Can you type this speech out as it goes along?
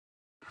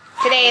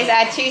Today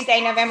is Tuesday,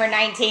 November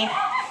 19th.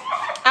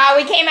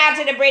 We came out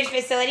to the Bridge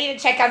facility to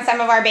check on some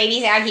of our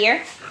babies out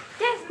here.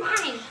 That's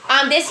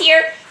mine. This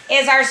here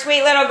is our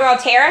sweet little girl,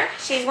 Tara.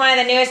 She's one of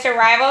the newest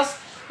arrivals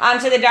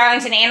to the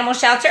Darlington Animal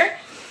Shelter.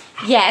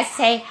 Yes,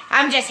 hey,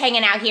 I'm just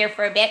hanging out here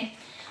for a bit,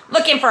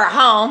 looking for a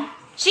home.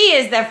 She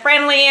is the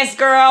friendliest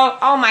girl.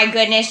 Oh my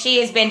goodness, she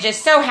has been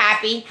just so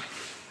happy.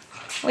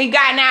 We've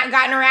gotten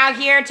her out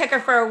here, took her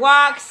for a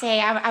walk.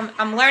 Say,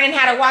 I'm learning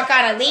how to walk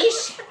on a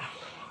leash.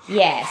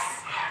 Yes.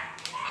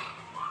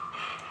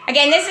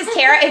 Again, this is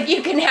Tara. If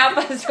you can help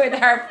us with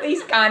her,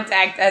 please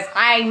contact us.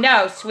 I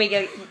know, sweet.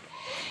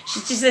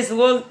 She's just this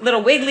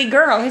little wiggly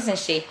girl, isn't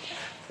she?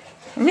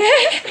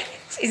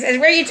 She says,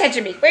 "Where are you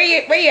touching me? Where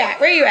you at?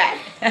 Where you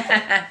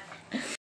at?"